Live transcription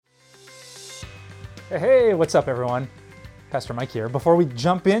Hey, what's up, everyone? Pastor Mike here. Before we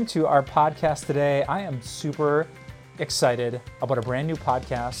jump into our podcast today, I am super excited about a brand new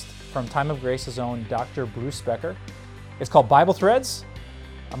podcast from Time of Grace's own Dr. Bruce Becker. It's called Bible Threads.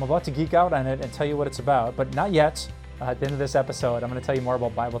 I'm about to geek out on it and tell you what it's about, but not yet. At the end of this episode, I'm going to tell you more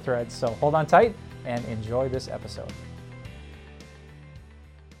about Bible Threads, so hold on tight and enjoy this episode.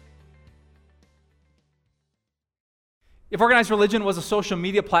 If organized religion was a social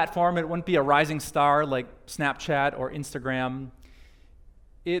media platform, it wouldn't be a rising star like Snapchat or Instagram.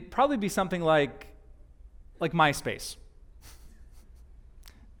 It'd probably be something like MySpace.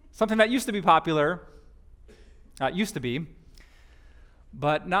 Something that used to be popular,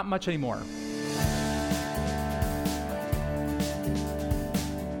 but not much anymore.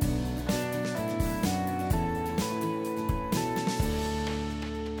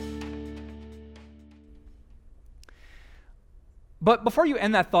 But before you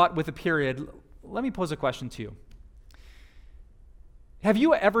end that thought with a period, let me pose a question to you. Have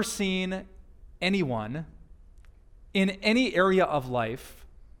you ever seen anyone in any area of life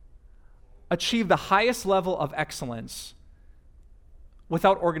achieve the highest level of excellence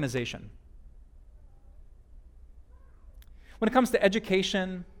without organization? When it comes to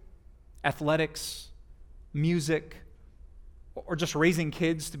education, athletics, music, or just raising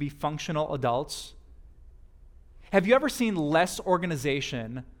kids to be functional adults, have you ever seen less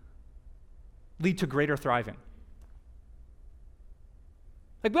organization lead to greater thriving?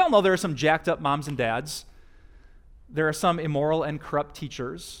 Like, we all know there are some jacked up moms and dads. There are some immoral and corrupt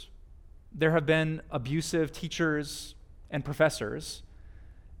teachers. There have been abusive teachers and professors.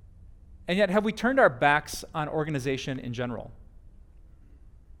 And yet, have we turned our backs on organization in general?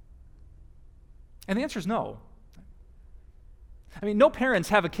 And the answer is no. I mean, no parents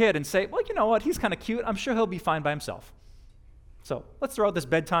have a kid and say, well, you know what, he's kind of cute. I'm sure he'll be fine by himself. So let's throw out this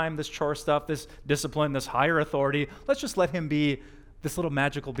bedtime, this chore stuff, this discipline, this higher authority. Let's just let him be this little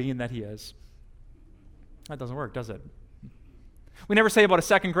magical being that he is. That doesn't work, does it? We never say about a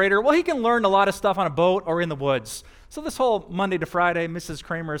second grader, well, he can learn a lot of stuff on a boat or in the woods. So this whole Monday to Friday, Mrs.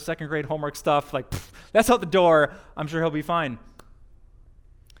 Kramer's second grade homework stuff, that's out the door. I'm sure he'll be fine.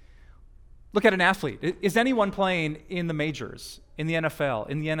 Look at an athlete. Is anyone playing in the majors, in the NFL,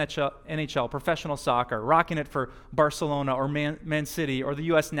 in the NHL, professional soccer, rocking it for Barcelona or Man City or the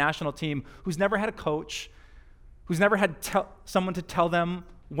U.S. national team, who's never had a coach, who's never had someone to tell them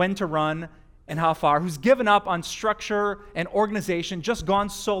when to run and how far, who's given up on structure and organization, just gone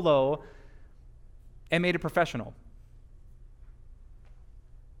solo and made it professional?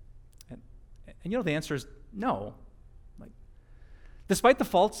 And you know the answer is no. Despite the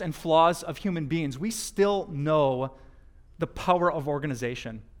faults and flaws of human beings, we still know the power of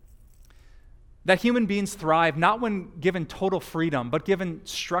organization. That human beings thrive not when given total freedom, but given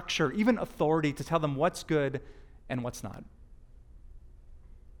structure, even authority to tell them what's good and what's not.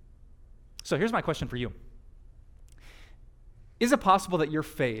 So here's my question for you. Is it possible that your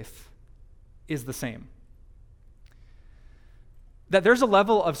faith is the same? That there's a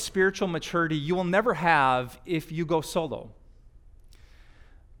level of spiritual maturity you will never have if you go solo?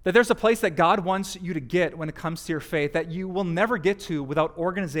 That there's a place that God wants you to get when it comes to your faith that you will never get to without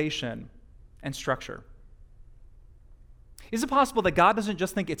organization and structure? Is it possible that God doesn't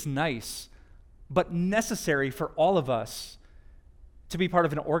just think it's nice, but necessary for all of us to be part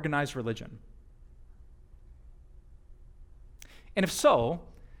of an organized religion? And if so,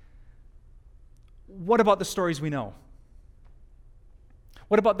 what about the stories we know?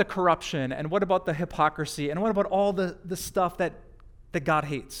 What about the corruption, and what about the hypocrisy, and what about all the stuff that God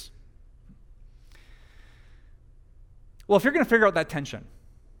hates? Well, if you're going to figure out that tension,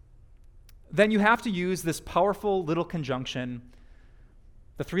 then you have to use this powerful little conjunction,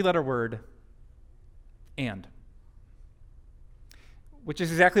 the three-letter word, and, which is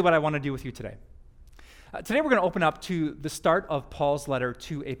exactly what I want to do with you today. Today we're going to open up to the start of Paul's letter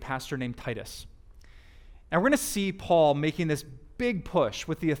to a pastor named Titus. And we're going to see Paul making this big push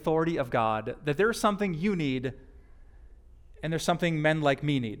with the authority of God that there's something you need and there's something men like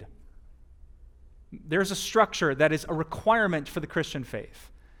me need. There's a structure that is a requirement for the Christian faith.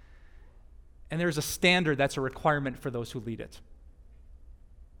 And there's a standard that's a requirement for those who lead it.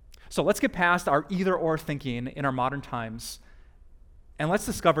 So let's get past our either-or thinking in our modern times, and let's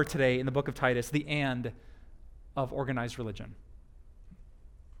discover today in the book of Titus the and of organized religion.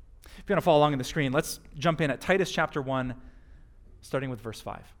 If you want to follow along on the screen, let's jump in at Titus chapter 1, starting with verse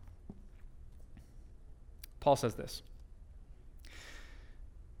 5. Paul says this: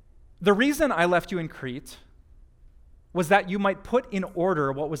 "The reason I left you in Crete was that you might put in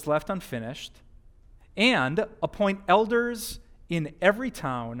order what was left unfinished and appoint elders in every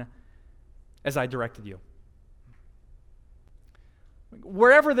town as I directed you.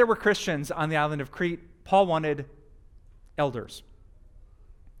 Wherever there were Christians on the island of Crete, Paul wanted elders.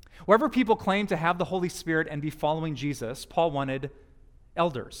 Wherever people claimed to have the Holy Spirit and be following Jesus, Paul wanted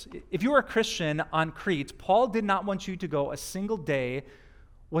elders. If you were a Christian on Crete, Paul did not want you to go a single day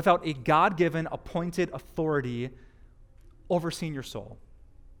without a God-given, appointed authority overseeing your soul.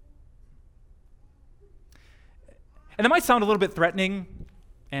 And that might sound a little bit threatening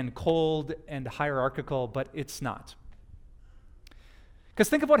and cold and hierarchical, but it's not. Because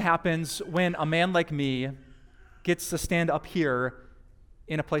think of what happens when a man like me gets to stand up here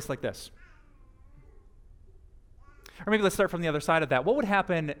in a place like this. Or maybe let's start from the other side of that. What would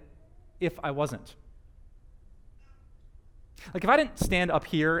happen if I wasn't? Like if I didn't stand up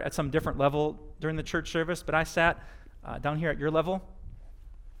here at some different level during the church service, but I sat down here at your level.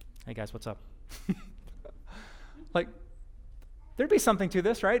 Hey guys, what's up? Like, there'd be something to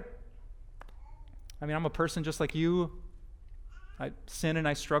this, right? I mean, I'm a person just like you. I sin and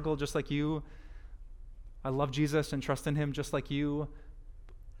I struggle just like you. I love Jesus and trust in him just like you.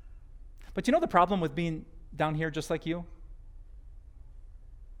 But you know the problem with being down here just like you?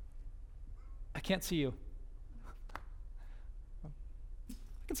 I can't see you. I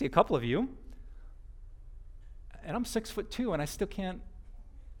can see a couple of you. And I'm 6'2" and I still can't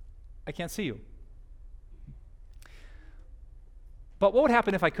see you. But what would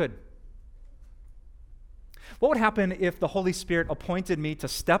happen if I could? What would happen if the Holy Spirit appointed me to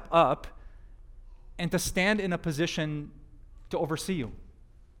step up and to stand in a position to oversee you?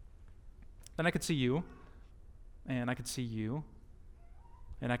 Then I could see you, and I could see you,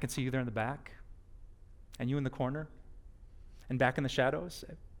 and I could see you there in the back, and you in the corner, and back in the shadows.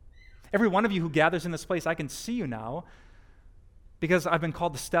 Every one of you who gathers in this place, I can see you now because I've been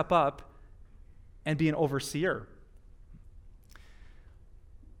called to step up and be an overseer,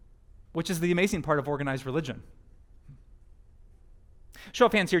 which is the amazing part of organized religion. Show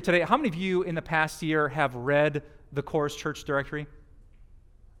of hands here today. How many of you in the past year have read the Course Church Directory?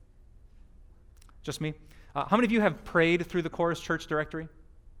 Just me? How many of you have prayed through the Course Church Directory?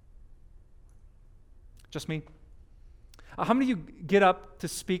 Just me? How many of you get up to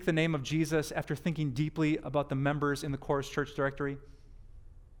speak the name of Jesus after thinking deeply about the members in the Course Church Directory?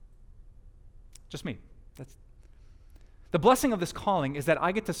 Just me. The blessing of this calling is that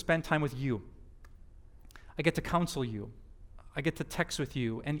I get to spend time with you. I get to counsel you. I get to text with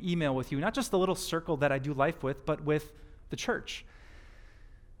you and email with you, not just the little circle that I do life with, but with the church.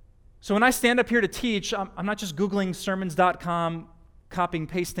 So when I stand up here to teach, I'm not just Googling sermons.com, copying,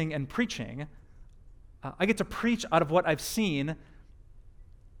 pasting, and preaching. I get to preach out of what I've seen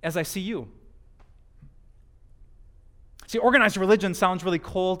as I see you. See, organized religion sounds really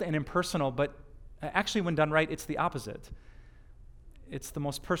cold and impersonal, but actually, when done right, it's the opposite. It's the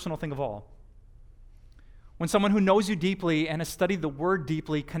most personal thing of all. When someone who knows you deeply and has studied the Word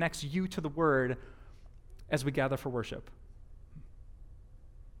deeply connects you to the Word as we gather for worship.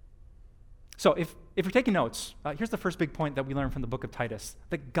 So if you're taking notes, here's the first big point that we learn from the book of Titus,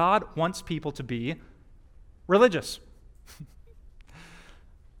 that God wants people to be religious.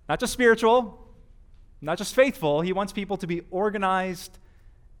 Not just spiritual, not just faithful. He wants people to be organized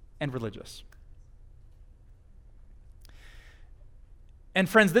and religious. And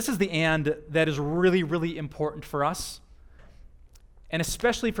friends, this is the and that is really, really important for us, and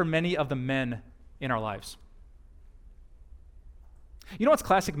especially for many of the men in our lives. You know what's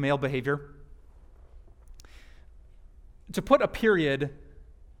classic male behavior? To put a period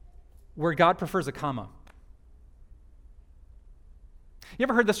where God prefers a comma. You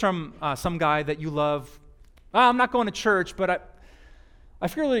ever heard this from some guy that you love? I'm not going to church, but I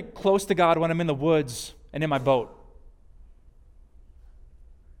feel really close to God when I'm in the woods and in my boat.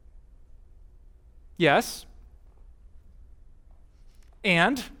 Yes.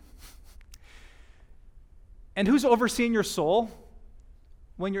 And who's overseeing your soul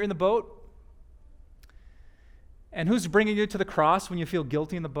when you're in the boat? And who's bringing you to the cross when you feel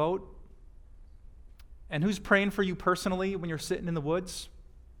guilty in the boat? And who's praying for you personally when you're sitting in the woods?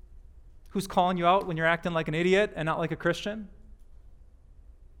 Who's calling you out when you're acting like an idiot and not like a Christian?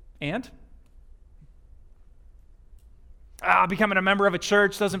 And? Becoming a member of a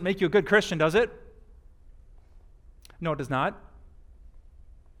church doesn't make you a good Christian, does it? No, it does not.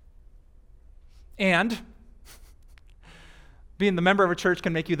 And being the member of a church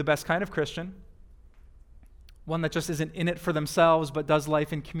can make you the best kind of Christian, one that just isn't in it for themselves, but does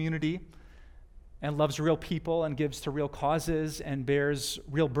life in community and loves real people and gives to real causes and bears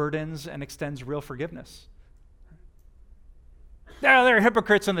real burdens and extends real forgiveness. There are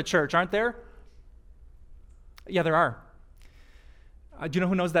hypocrites in the church, aren't there? Yeah, there are. Do you know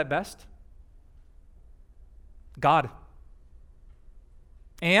who knows that best? God.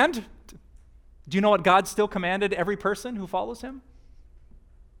 And do you know what God still commanded every person who follows him?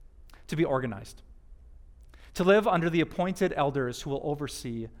 To be organized, to live under the appointed elders who will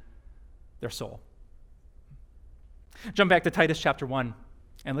oversee their soul. Jump back to Titus chapter 1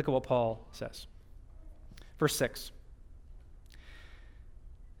 and look at what Paul says. Verse 6.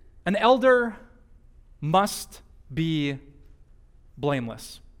 An elder must be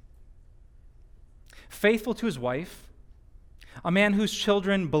blameless, faithful to his wife, a man whose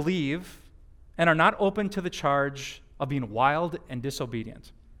children believe and are not open to the charge of being wild and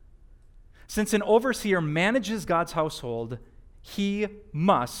disobedient. Since an overseer manages God's household, he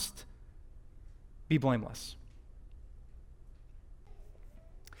must be blameless.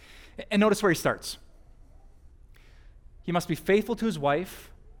 And notice where he starts. He must be faithful to his wife,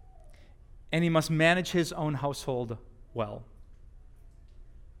 and he must manage his own household well.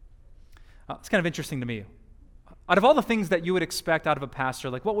 It's kind of interesting to me. Out of all the things that you would expect out of a pastor,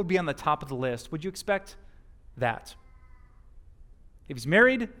 like what would be on the top of the list, would you expect that? If he's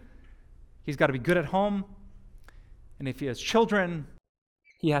married, he's got to be good at home, and if he has children,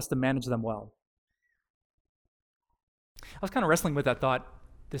 he has to manage them well. I was kind of wrestling with that thought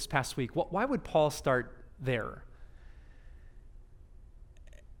this past week. Why would Paul start there?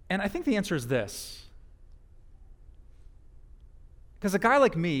 And I think the answer is this. Because a guy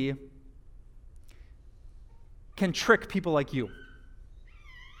like me can trick people like you.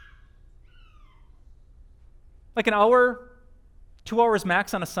 Like an hour, 2 hours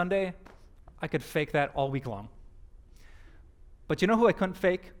max on a Sunday, I could fake that all week long. But you know who I couldn't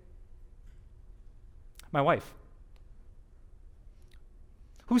fake? My wife.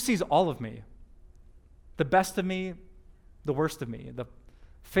 Who sees all of me? The best of me, the worst of me, the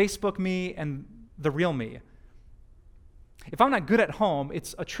Facebook me and the real me. If I'm not good at home,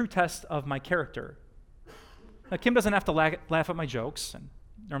 it's a true test of my character. Now, Kim doesn't have to laugh at my jokes, and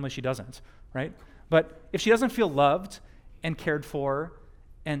normally she doesn't, right? But if she doesn't feel loved and cared for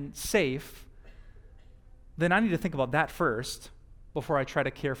and safe, then I need to think about that first before I try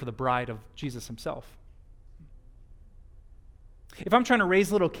to care for the bride of Jesus himself. If I'm trying to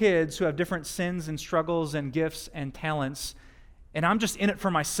raise little kids who have different sins and struggles and gifts and talents, and I'm just in it for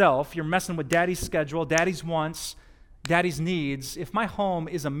myself, you're messing with daddy's schedule, daddy's wants, daddy's needs. If my home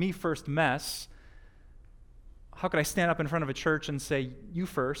is a me-first mess, how could I stand up in front of a church and say, you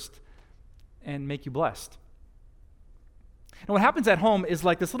first, and make you blessed? And what happens at home is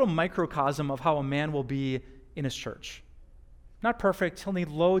like this little microcosm of how a man will be in his church. Not perfect, he'll need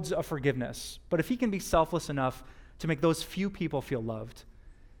loads of forgiveness, but if he can be selfless enough to make those few people feel loved,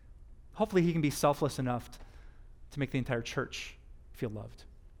 hopefully he can be selfless enough to make the entire church feel loved.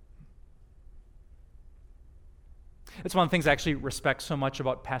 It's one of the things I actually respect so much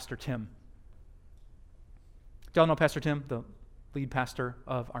about Pastor Tim. Do y'all know Pastor Tim, the lead pastor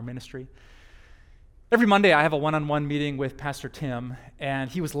of our ministry? Every Monday I have a one-on-one meeting with Pastor Tim,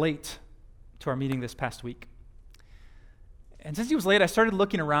 and he was late to our meeting this past week. And since he was late, I started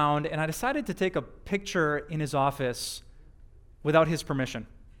looking around, and I decided to take a picture in his office without his permission.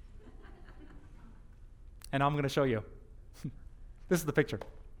 And I'm going to show you. This is the picture.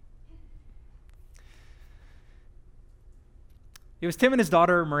 It was Tim and his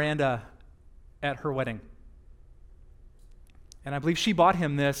daughter, Miranda, at her wedding. And I believe she bought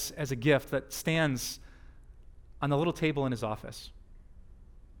him this as a gift that stands on the little table in his office.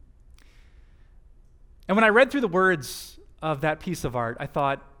 And when I read through the words of that piece of art, I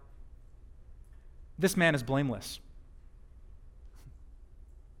thought, this man is blameless.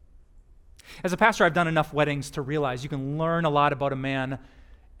 As a pastor, I've done enough weddings to realize you can learn a lot about a man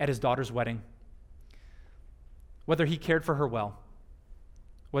at his daughter's wedding. Whether he cared for her well,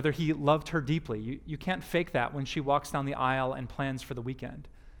 whether he loved her deeply. You can't fake that when she walks down the aisle and plans for the weekend.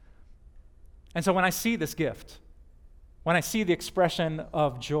 And so when I see this gift, when I see the expression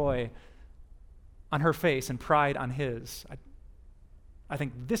of joy on her face and pride on his, I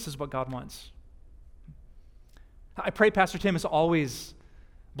think this is what God wants. I pray Pastor Tim is always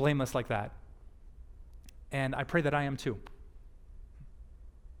blameless like that. And I pray that I am too.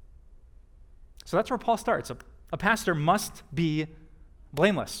 So that's where Paul starts. A pastor must be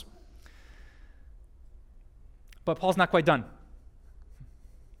blameless. But Paul's not quite done.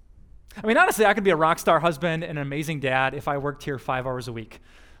 I mean, honestly, I could be a rock star husband and an amazing dad if I worked here 5 hours a week.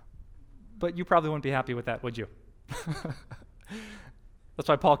 But you probably wouldn't be happy with that, would you? That's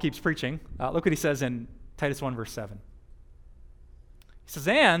why Paul keeps preaching. Look what he says in Titus 1, verse 7. He says,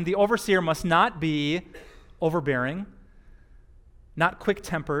 and the overseer must not be overbearing, not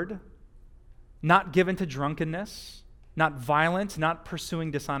quick-tempered, not given to drunkenness, not violent, not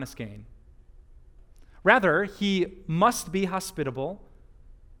pursuing dishonest gain. Rather, he must be hospitable,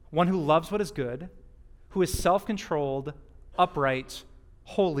 one who loves what is good, who is self-controlled, upright,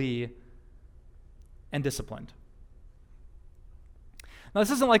 holy, and disciplined. Now,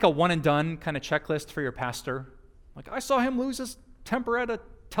 this isn't like a one-and-done kind of checklist for your pastor. Like, I saw him lose his temper at a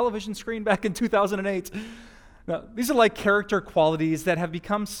television screen back in 2008. No, these are like character qualities that have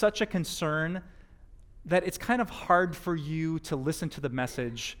become such a concern that it's kind of hard for you to listen to the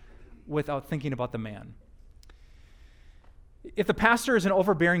message without thinking about the man. If the pastor is an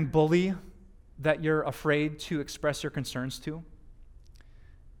overbearing bully that you're afraid to express your concerns to,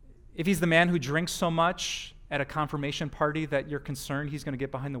 if he's the man who drinks so much at a confirmation party that you're concerned he's going to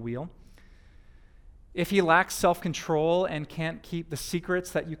get behind the wheel, if he lacks self-control and can't keep the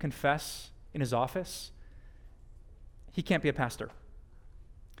secrets that you confess in his office, he can't be a pastor.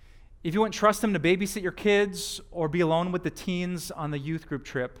 If you wouldn't trust him to babysit your kids or be alone with the teens on the youth group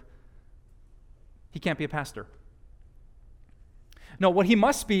trip, he can't be a pastor. No, what he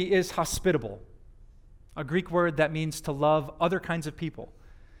must be is hospitable, a Greek word that means to love other kinds of people.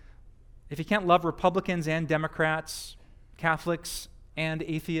 If he can't love Republicans and Democrats, Catholics and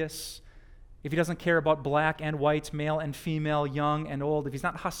atheists, if he doesn't care about black and white, male and female, young and old, if he's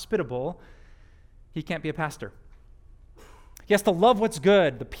not hospitable, he can't be a pastor. He has to love what's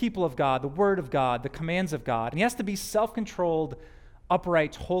good, the people of God, the word of God, the commands of God, and he has to be self-controlled,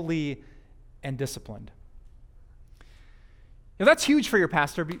 upright, holy, and disciplined. Now, that's huge for your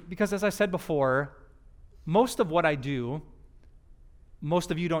pastor because, as I said before, most of what I do,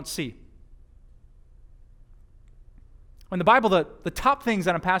 most of you don't see. In the Bible, the top things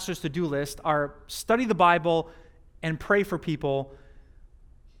on a pastor's to-do list are study the Bible and pray for people,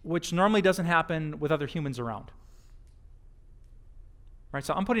 which normally doesn't happen with other humans around. Right?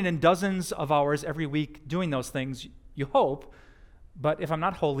 So I'm putting in dozens of hours every week doing those things, you hope, but if I'm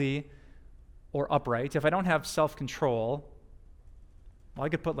not holy or upright, if I don't have self-control, well, I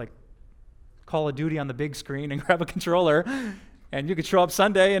could put like Call of Duty on the big screen and grab a controller, and you could show up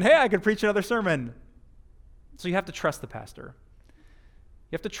Sunday and, hey, I could preach another sermon. So you have to trust the pastor.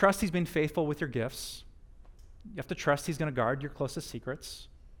 You have to trust he's been faithful with your gifts. You have to trust he's going to guard your closest secrets.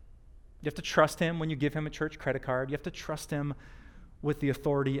 You have to trust him when you give him a church credit card. You have to trust him with the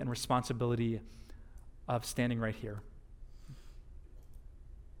authority and responsibility of standing right here.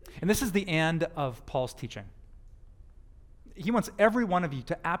 And this is the end of Paul's teaching. He wants every one of you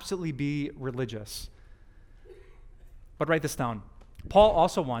to absolutely be religious. But write this down. Paul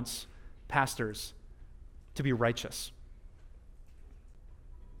also wants pastors to be righteous.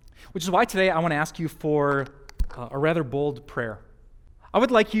 Which is why today I want to ask you for a rather bold prayer. I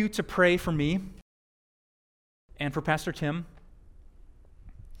would like you to pray for me and for Pastor Tim,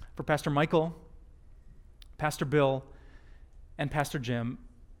 for Pastor Michael, Pastor Bill, and Pastor Jim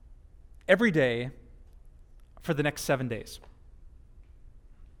every day for the next 7 days.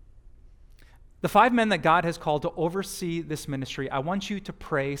 The 5 men that God has called to oversee this ministry, I want you to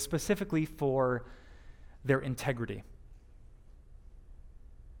pray specifically for their integrity.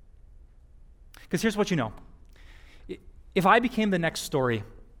 Because here's what you know. If I became the next story,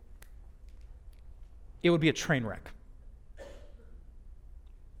 it would be a train wreck.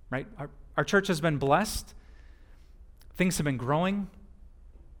 Right? Our church has been blessed. Things have been growing.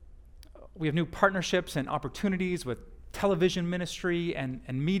 We have new partnerships and opportunities with television ministry and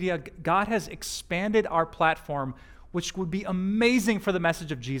media. God has expanded our platform, which would be amazing for the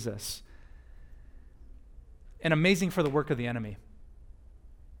message of Jesus and amazing for the work of the enemy.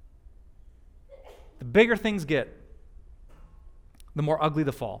 The bigger things get, the more ugly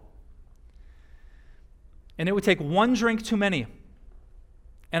the fall. And it would take one drink too many,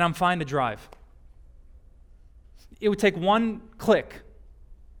 and I'm fine to drive. It would take one click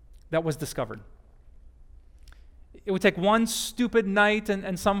that was discovered. It would take one stupid night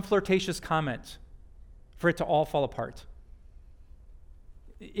and some flirtatious comment for it to all fall apart.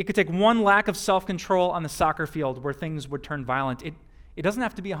 It could take one lack of self-control on the soccer field where things would turn violent. It doesn't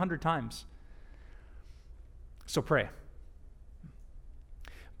have to be 100 times. So pray.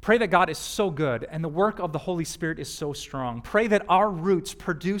 Pray that God is so good and the work of the Holy Spirit is so strong. Pray that our roots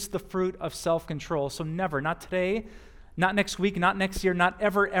produce the fruit of self-control. So never, not today, not next week, not next year, not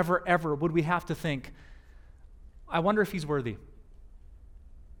ever, ever, ever would we have to think, I wonder if he's worthy.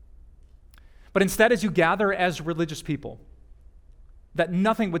 But instead, as you gather as religious people, that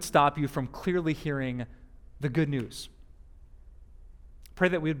nothing would stop you from clearly hearing the good news. Pray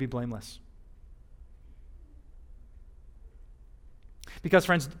that we would be blameless. Because,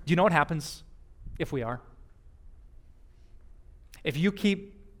 friends, do you know what happens if we are? If you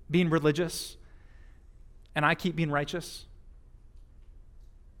keep being religious and I keep being righteous,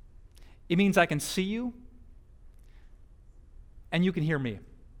 It means I can see you and you can hear me.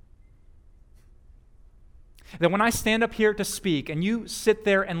 That when I stand up here to speak and you sit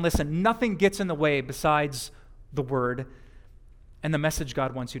there and listen, nothing gets in the way besides the word and the message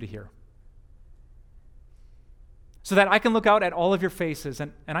God wants you to hear. So that I can look out at all of your faces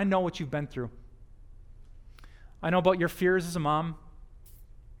and I know what you've been through. I know about your fears as a mom.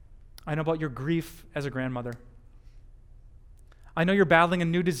 I know about your grief as a grandmother. I know you're battling a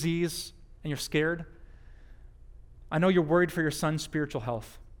new disease and you're scared. I know you're worried for your son's spiritual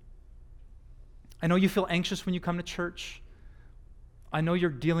health. I know you feel anxious when you come to church. I know you're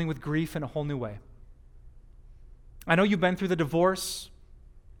dealing with grief in a whole new way. I know you've been through the divorce,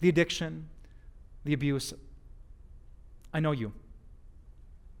 the addiction, the abuse. I know you.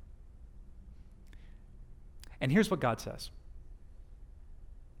 And here's what God says.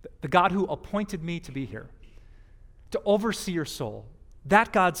 The God who appointed me to be here, to oversee your soul,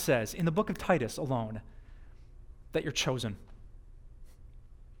 that God says in the book of Titus alone that you're chosen.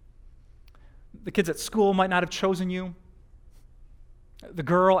 The kids at school might not have chosen you. The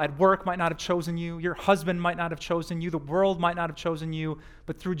girl at work might not have chosen you. Your husband might not have chosen you. The world might not have chosen you.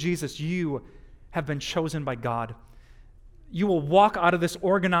 But through Jesus, you have been chosen by God. You will walk out of this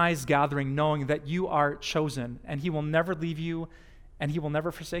organized gathering knowing that you are chosen, and He will never leave you, and He will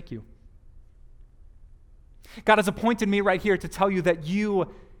never forsake you. God has appointed me right here to tell you that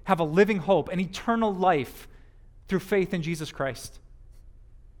you have a living hope, an eternal life through faith in Jesus Christ.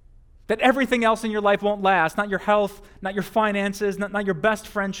 That everything else in your life won't last, not your health, not your finances, not your best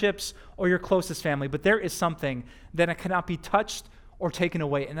friendships or your closest family, but there is something that it cannot be touched or taken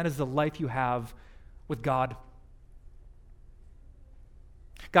away, and that is the life you have with God.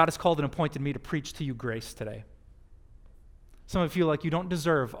 God has called and appointed me to preach to you grace today. Some of you feel like you don't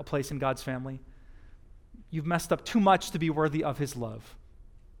deserve a place in God's family. You've messed up too much to be worthy of His love.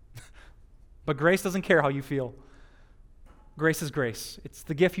 But grace doesn't care how you feel. Grace is grace. It's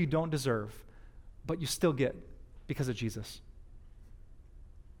the gift you don't deserve, but you still get because of Jesus.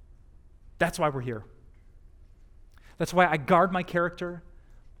 That's why we're here. That's why I guard my character.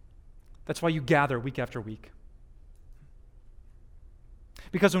 That's why you gather week after week.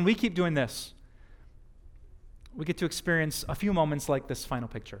 Because when we keep doing this, we get to experience a few moments like this final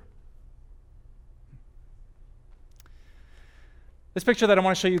picture. This picture that I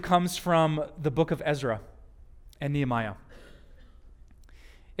want to show you comes from the book of Ezra and Nehemiah.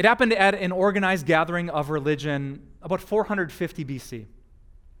 It happened at an organized gathering of religion about 450 BC.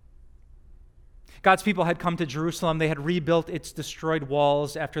 God's people had come to Jerusalem. They had rebuilt its destroyed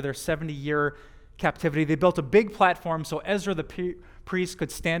walls after their 70-year captivity. They built a big platform so Ezra the priest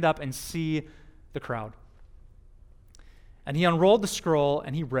could stand up and see the crowd. And he unrolled the scroll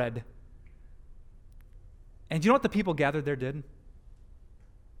and he read. And do you know what the people gathered there did?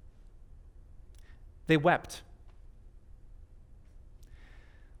 They wept.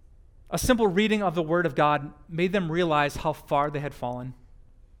 A simple reading of the Word of God made them realize how far they had fallen,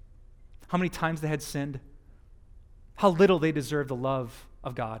 how many times they had sinned, how little they deserved the love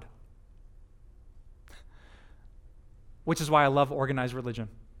of God. Which is why I love organized religion.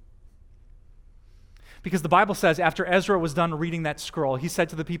 Because the Bible says after Ezra was done reading that scroll, he said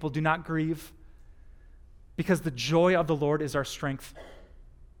to the people, "Do not grieve, because the joy of the Lord is our strength."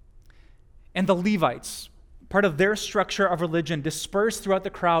 And the Levites, part of their structure of religion, dispersed throughout the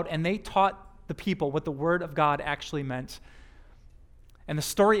crowd, and they taught the people what the Word of God actually meant. And the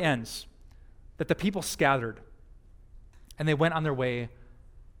story ends that the people scattered, and they went on their way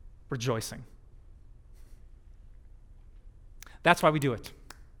rejoicing. That's why we do it.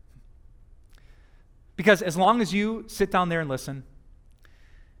 Because as long as you sit down there and listen,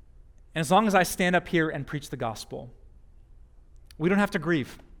 and as long as I stand up here and preach the gospel, we don't have to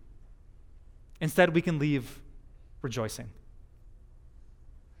grieve. Instead, we can leave rejoicing.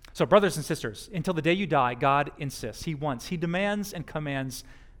 So, brothers and sisters, until the day you die, God insists, He wants, He demands and commands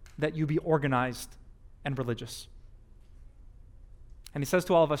that you be organized and religious. And He says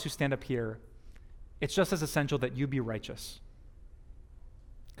to all of us who stand up here, it's just as essential that you be righteous.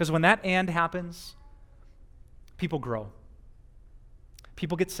 Because when that and happens, people grow.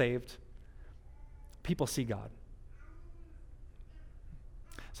 People get saved. People see God.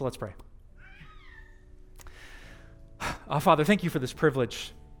 So let's pray. Father, thank you for this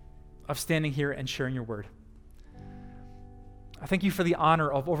privilege of standing here and sharing your word. I thank you for the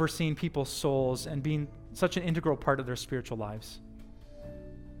honor of overseeing people's souls and being such an integral part of their spiritual lives.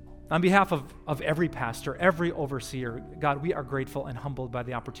 On behalf of every pastor, every overseer, God, we are grateful and humbled by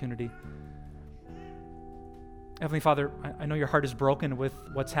the opportunity. Heavenly Father, I know your heart is broken with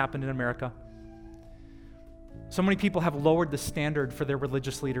what's happened in America. So many people have lowered the standard for their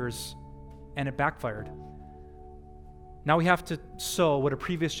religious leaders and it backfired. Now we have to sow what a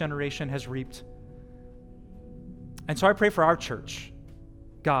previous generation has reaped. And so I pray for our church,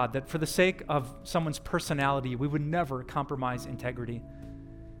 God, that for the sake of someone's personality, we would never compromise integrity.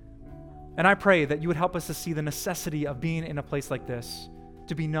 And I pray that you would help us to see the necessity of being in a place like this,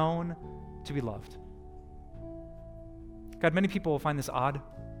 to be known, to be loved. God, many people will find this odd.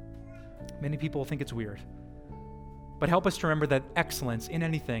 Many people will think it's weird. But help us to remember that excellence in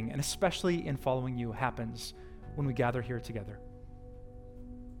anything, and especially in following you, happens when we gather here together.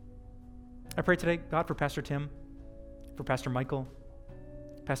 I pray today, God, for Pastor Tim, for Pastor Michael,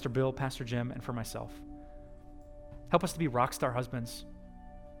 Pastor Bill, Pastor Jim, and for myself. Help us to be rock star husbands,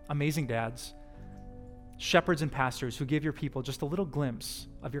 amazing dads, shepherds and pastors who give your people just a little glimpse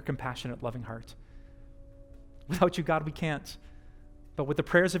of your compassionate, loving heart. Without you, God, we can't. But with the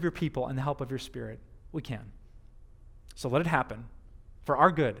prayers of your people and the help of your Spirit, we can. So let it happen for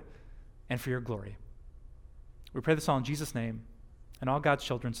our good and for your glory. We pray this all in Jesus' name, and all God's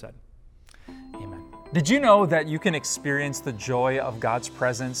children said, amen. Did you know that you can experience the joy of God's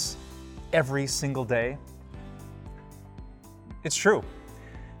presence every single day? It's true.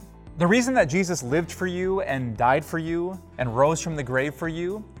 The reason that Jesus lived for you and died for you and rose from the grave for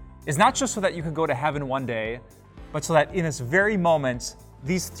you is not just so that you could go to heaven one day, but so that in this very moment,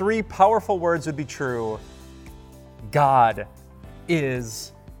 these three powerful words would be true. God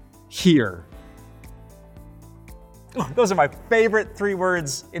is here. Those are my favorite three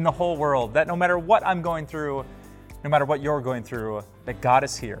words in the whole world, that no matter what I'm going through, no matter what you're going through, that God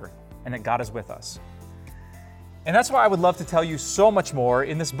is here and that God is with us. And that's why I would love to tell you so much more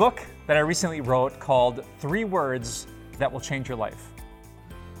in this book that I recently wrote called 3 Words That Will Change Your Life.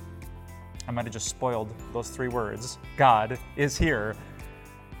 I might have just spoiled those 3 words. God is here.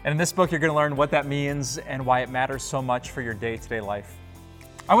 And in this book, you're going to learn what that means and why it matters so much for your day-to-day life.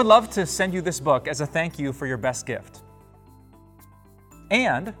 I would love to send you this book as a thank you for your best gift.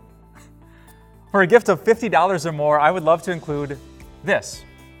 And for a gift of $50 or more, I would love to include this.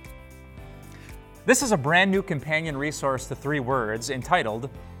 This is a brand new companion resource to 3 words entitled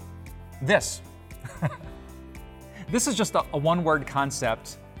This. This is just a one-word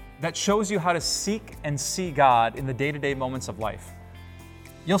concept that shows you how to seek and see God in the day-to-day moments of life.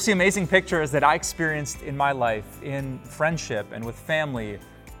 You'll see amazing pictures that I experienced in my life, in friendship and with family,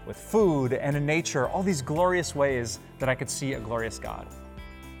 with food and in nature, all these glorious ways that I could see a glorious God.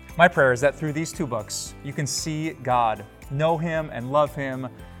 My prayer is that through these 2 books, you can see God, know Him and love Him,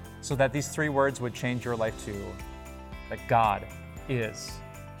 so that these 3 words would change your life too, that God is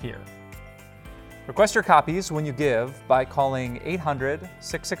here. Request your copies when you give by calling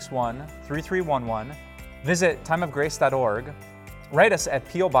 800-661-3311, visit timeofgrace.org, write us at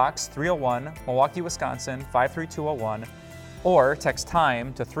P.O. Box 301, Milwaukee, Wisconsin 53201, or text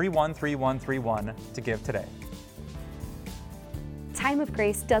TIME to 313131 to give today. Time of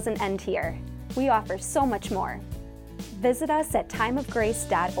Grace doesn't end here. We offer so much more. Visit us at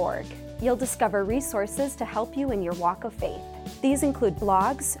timeofgrace.org. You'll discover resources to help you in your walk of faith. These include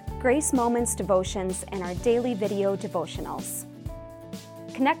blogs, Grace Moments devotions, and our daily video devotionals.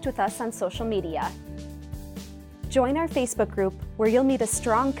 Connect with us on social media. Join our Facebook group where you'll meet a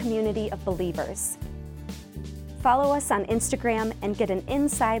strong community of believers. Follow us on Instagram and get an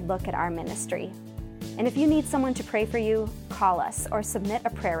inside look at our ministry. And if you need someone to pray for you, call us or submit a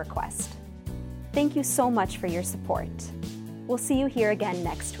prayer request. Thank you so much for your support. We'll see you here again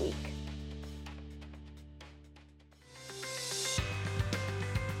next week.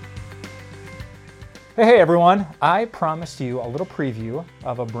 Hey everyone, I promised you a little preview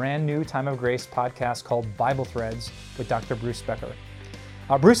of a brand new Time of Grace podcast called Bible Threads with Dr. Bruce Becker.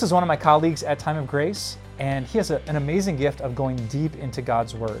 Bruce is one of my colleagues at Time of Grace, and he has an amazing gift of going deep into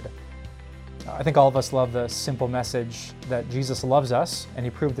God's Word. I think all of us love the simple message that Jesus loves us, and He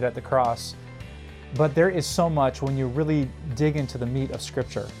proved it at the cross. But there is so much when you really dig into the meat of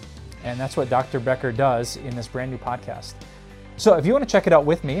Scripture, and that's what Dr. Becker does in this brand new podcast. So if you want to check it out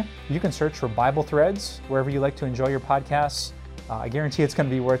with me, you can search for Bible Threads wherever you like to enjoy your podcasts. I guarantee it's going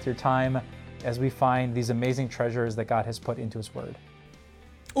to be worth your time as we find these amazing treasures that God has put into His Word.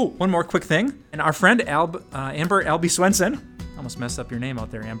 Oh, one more quick thing. And our friend Amber Albee Swenson, almost messed up your name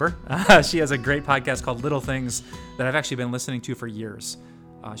out there, Amber. She has a great podcast called Little Things that I've actually been listening to for years.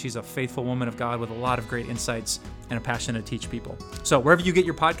 She's a faithful woman of God with a lot of great insights and a passion to teach people. So wherever you get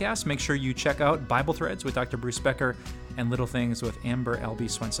your podcasts, make sure you check out Bible Threads with Dr. Bruce Becker and Little Things with Amber Albee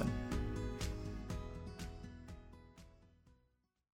Swenson.